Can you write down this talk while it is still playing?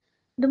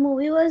The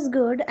movie was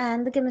good,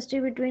 and the chemistry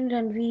between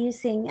Ranveer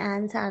Singh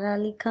and Sara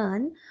Ali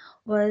Khan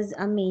was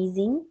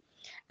amazing.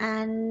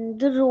 And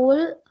the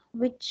role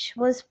which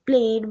was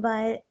played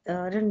by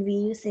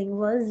Ranveer Singh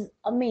was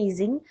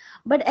amazing.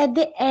 But at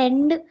the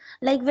end,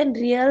 like when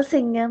real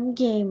Singham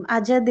came,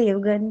 Ajay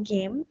Devgan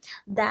came,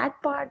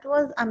 that part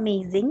was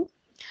amazing.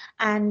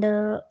 And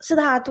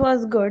Siddharth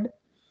was good.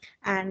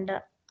 And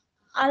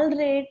I'll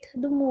rate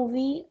the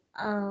movie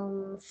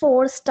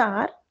 4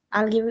 star.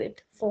 I'll give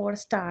it 4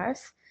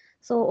 stars.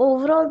 So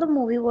overall, the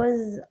movie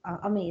was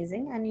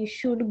amazing, and you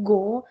should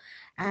go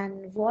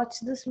and watch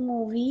this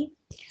movie.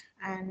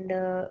 And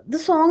the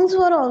songs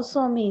were also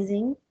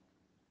amazing.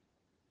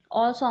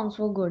 All songs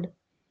were good,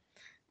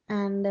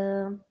 and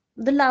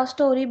the love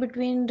story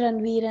between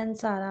Ranveer and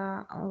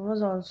Sara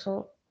was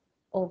also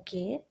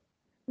okay.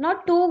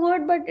 Not too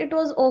good, but it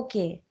was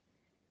okay.